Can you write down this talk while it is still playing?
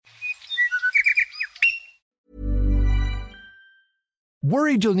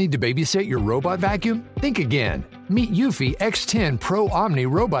Worried you'll need to babysit your robot vacuum? Think again. Meet Eufy X10 Pro Omni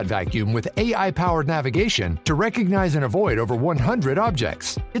Robot Vacuum with AI-powered navigation to recognize and avoid over 100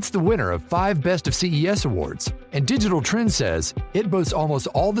 objects. It's the winner of 5 Best of CES awards. And Digital Trends says it boasts almost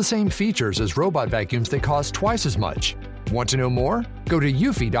all the same features as robot vacuums that cost twice as much. Want to know more? Go to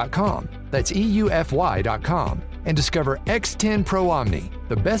eufy.com. That's EUFY.com. And discover X10 Pro Omni,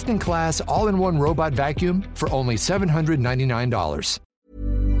 the best-in-class all-in-one robot vacuum for only $799.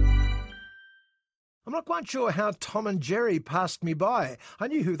 I'm not quite sure how Tom and Jerry passed me by. I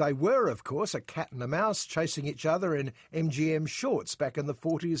knew who they were, of course, a cat and a mouse chasing each other in MGM shorts back in the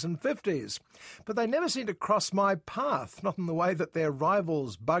 40s and 50s. But they never seemed to cross my path, not in the way that their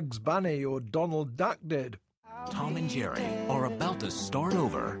rivals Bugs Bunny or Donald Duck did. Tom and Jerry are about to start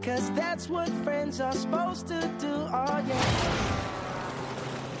over. 'Cause that's what friends are supposed to do, oh yeah.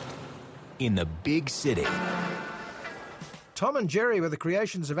 In the big city. Tom and Jerry were the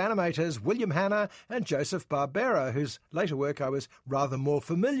creations of animators William Hanna and Joseph Barbera, whose later work I was rather more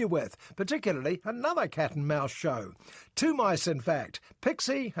familiar with, particularly another cat and mouse show. 2 mice, in fact.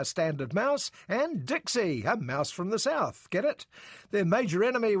 Pixie, a standard mouse, and Dixie, a mouse from the south. Get it? Their major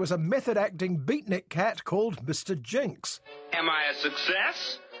enemy was a method-acting beatnik cat called Mr. Jinx. Am I a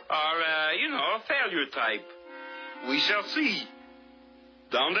success or, a failure type? We shall see.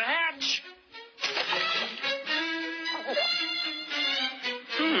 Down the hatch.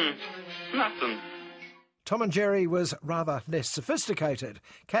 Nothing. Tom and Jerry was rather less sophisticated.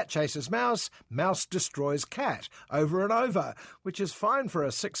 Cat chases mouse, mouse destroys cat, over and over, which is fine for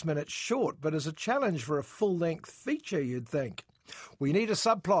a 6-minute short, but is a challenge for a full-length feature, you'd think. We need a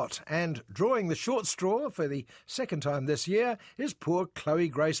subplot, and drawing the short straw for the second time this year is poor Chloe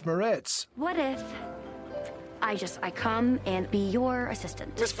Grace Moretz. What if I come and be your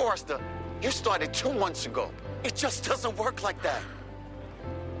assistant? Miss Forrester, you started 2 months ago. It just doesn't work like that.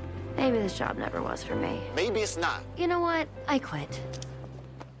 Maybe this job never was for me. Maybe it's not. You know what? I quit.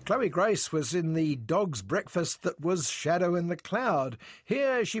 Chloe Grace was in the Dog's Breakfast that was Shadow in the Cloud.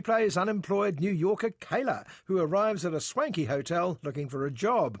 Here she plays unemployed New Yorker Kayla, who arrives at a swanky hotel looking for a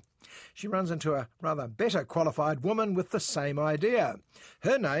job. She runs into a rather better qualified woman with the same idea.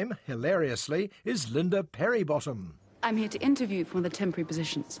 Her name, hilariously, is Linda Perrybottom. I'm here to interview for one of the temporary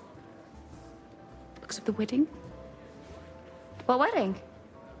positions. Because of the wedding? What wedding?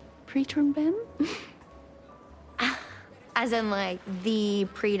 Preterm Ben? As in, like, the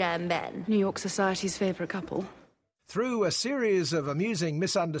Preta and Ben. New York Society's favourite couple. Through a series of amusing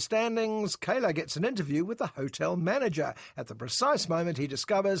misunderstandings, Kayla gets an interview with the hotel manager at the precise moment he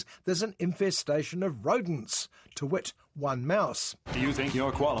discovers there's an infestation of rodents, to wit, 1 mouse. Do you think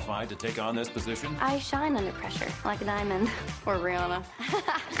you're qualified to take on this position? I shine under pressure, like a diamond. Or Rihanna.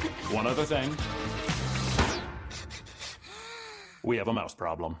 One other thing. We have a mouse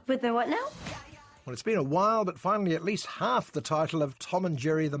problem. With the what now? Well, it's been a while, but finally at least half the title of Tom and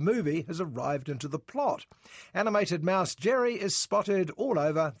Jerry the movie has arrived into the plot. Animated mouse Jerry is spotted all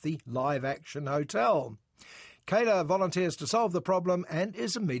over the live-action hotel. Kayla volunteers to solve the problem and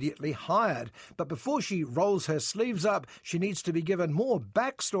is immediately hired. But before she rolls her sleeves up, she needs to be given more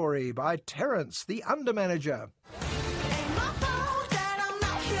backstory by Terrence, the under-manager.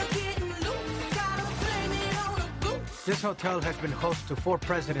 This hotel has been host to 4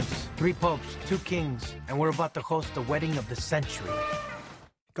 presidents, 3 popes, 2 kings, and we're about to host the wedding of the century.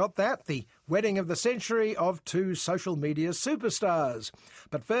 Got that? The wedding of the century of 2 social media superstars.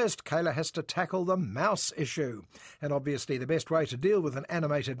 But first, Kayla has to tackle the mouse issue. And obviously the best way to deal with an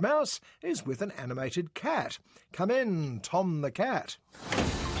animated mouse is with an animated cat. Come in, Tom the cat.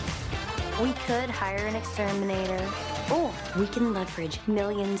 We could hire an exterminator, or we can leverage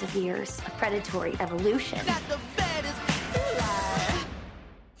millions of years of predatory evolution.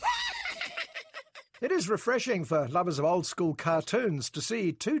 It is refreshing for lovers of old-school cartoons to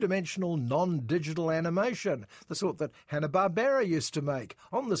see 2-dimensional non-digital animation, the sort that Hanna-Barbera used to make,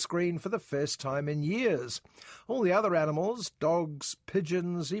 on the screen for the first time in years. All the other animals, dogs,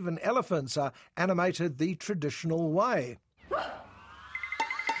 pigeons, even elephants, are animated the traditional way.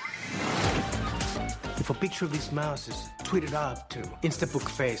 If a picture of this mouse is tweeted out to Instabook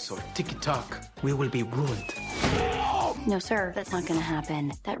Face or TikTok, we will be ruined. No, sir, that's not going to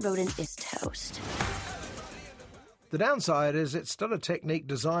happen. That rodent is toast. The downside is it's still a technique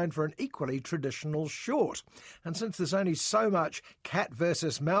designed for an equally traditional short. And since there's only so much cat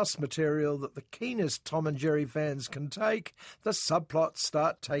versus mouse material that the keenest Tom and Jerry fans can take, the subplots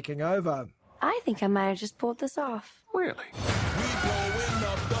start taking over. I think I might have just pulled this off. Really? We blowing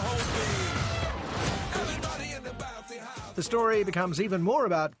up the whole thing. Everybody in the bouncy house. The story becomes even more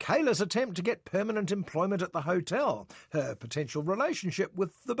about Kayla's attempt to get permanent employment at the hotel, her potential relationship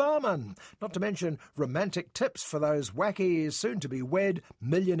with the barman, not to mention romantic tips for those wacky, soon-to-be-wed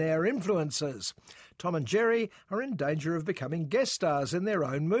millionaire influencers. Tom and Jerry are in danger of becoming guest stars in their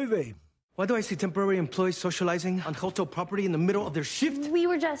own movie. Why do I see temporary employees socializing on hotel property in the middle of their shift? We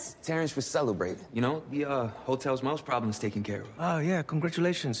were just... Terrence was celebrating. You know, the hotel's mouse problem is taken care of. Oh, yeah,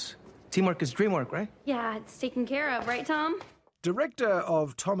 congratulations. Teamwork is dreamwork, right? Yeah, it's taken care of, right, Tom? Director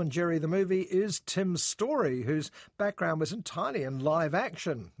of Tom and Jerry the movie is Tim Story, whose background was entirely in live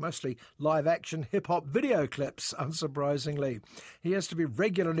action, mostly live-action hip-hop video clips, unsurprisingly. He has to be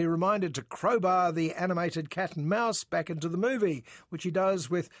regularly reminded to crowbar the animated cat and mouse back into the movie, which he does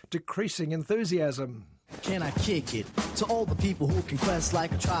with decreasing enthusiasm. Can I kick it to all the people who can quest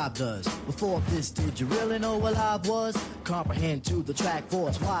like a tribe does? Before this, did you really know what live was? Comprehend to the track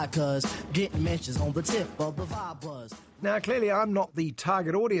force, why? Cause getting mentions on the tip of the vibe was. Now, clearly I'm not the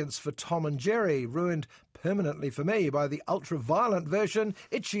target audience for Tom and Jerry, ruined permanently for me by the ultra-violent version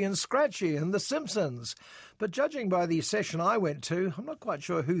Itchy and Scratchy and The Simpsons. But judging by the session I went to, I'm not quite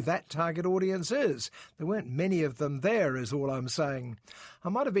sure who that target audience is. There weren't many of them there, is all I'm saying. I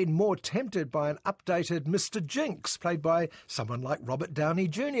might have been more tempted by an updated Mr. Jinx, played by someone like Robert Downey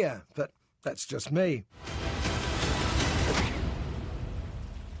Jr., but that's just me.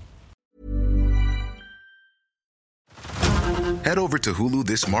 Head over to Hulu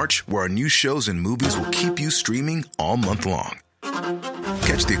this March, where our new shows and movies will keep you streaming all month long.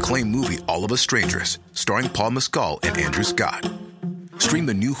 Catch the acclaimed movie All of Us Strangers, starring Paul Mescal and Andrew Scott. Stream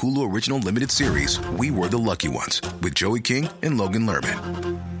the new Hulu original limited series We Were the Lucky Ones with Joey King and Logan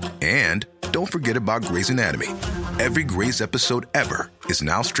Lerman. And don't forget about Grey's Anatomy. Every Grey's episode ever is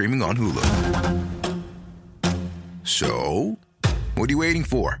now streaming on Hulu. So, what are you waiting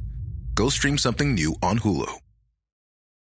for? Go stream something new on Hulu.